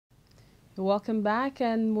Welcome back,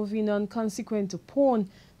 and moving on, consequent upon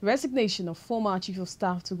the resignation of former Chief of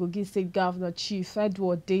Staff to Kogi State Governor Chief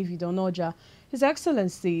Edward David Onoja, His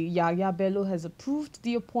Excellency Gov.Bello has approved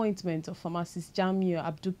the appointment of pharmacist Jamiu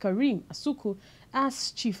Abdulkareem Asuku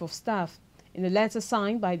as Chief of Staff. In a letter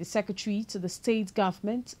signed by the Secretary to the State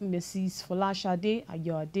Government, Mrs. Folashade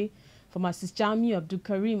Ayoade, pharmacist Jamiu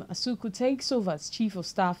Abdulkareem Asuku takes over as Chief of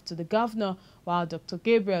Staff to the Governor, while Dr.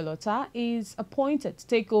 Gabriel Otta is appointed to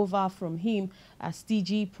take over from him as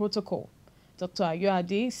DG Protocol. Dr.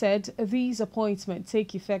 Ayoade said these appointments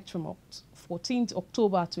take effect from 14th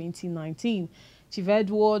October 2019. Chief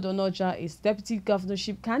Edward Onoja is deputy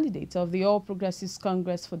governorship candidate of the All Progressives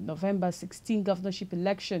Congress for the November 16 governorship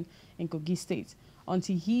election in Kogi State.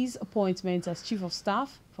 Until his appointment as Chief of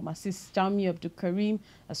Staff, pharmacist Jamiu Abdulkareem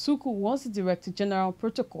Asuku was the Director General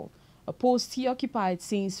Protocol, a post he occupied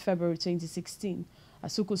since February 2016.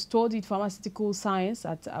 Asuku studied pharmaceutical science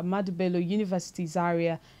at Gov.Bello University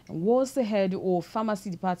Zaria and was the head of pharmacy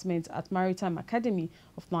department at Maritime Academy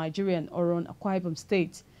of Nigeria in Oron, Akwa Ibom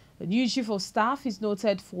State. The new Chief of Staff is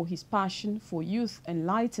noted for his passion for youth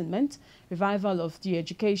enlightenment, revival of the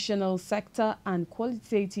educational sector, and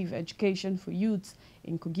qualitative education for youth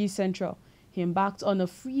in Kogi Central. He embarked on a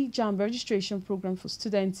free JAMB registration program for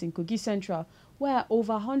students in Kogi Central, where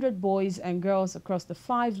over 100 boys and girls across the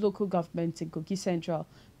 5 local governments in Kogi Central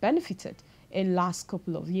benefited in last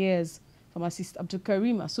couple of years. Pharmacist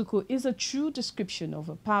Abdulkareem Asuku is a true description of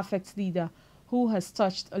a perfect leader who has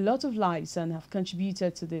touched a lot of lives and have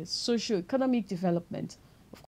contributed to the socio-economic development